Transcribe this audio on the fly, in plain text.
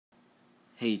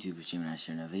Hey YouTube, it's Jim and I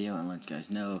share a video and let you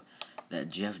guys know that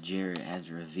Jarrett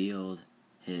has revealed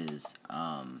his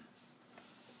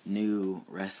new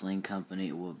wrestling company.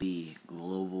 It will be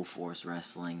Global Force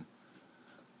Wrestling.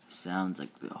 Sounds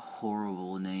like the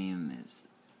horrible name.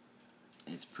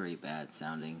 It's pretty bad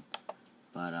sounding,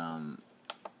 but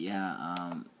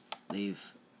they've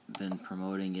been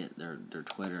promoting it, their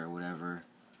Twitter or whatever,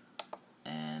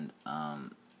 and I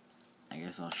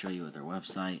guess I'll show you at their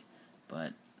website,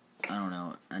 but I don't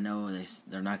know. I know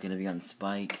they're not going to be on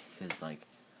Spike because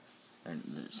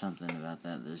there's something about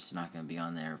that. There's not going to be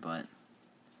on there, but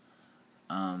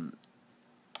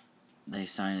they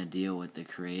signed a deal with the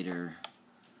creator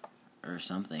or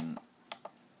something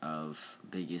of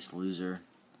Biggest Loser.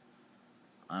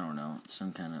 I don't know,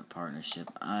 some kind of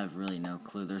partnership. I have really no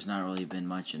clue. There's not really been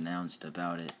much announced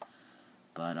about it,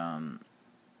 but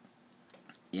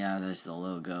yeah, there's the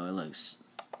logo. It looks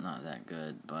not that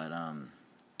good, but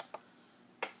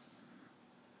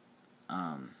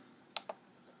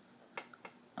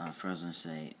I was gonna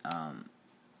say, I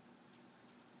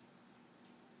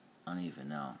don't even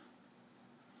know.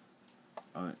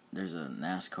 Oh, there's a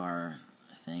NASCAR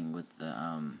thing with the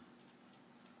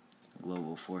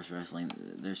Global Force Wrestling.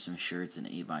 There's some shirts and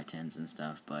 8x10s and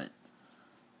stuff, but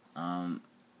I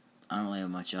don't really have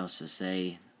much else to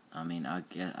say. I mean, I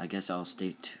guess I'll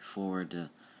stay forward to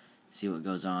see what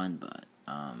goes on, but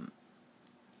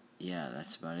yeah,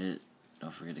 that's about it.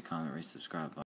 Don't forget to comment, rate, subscribe. Bye.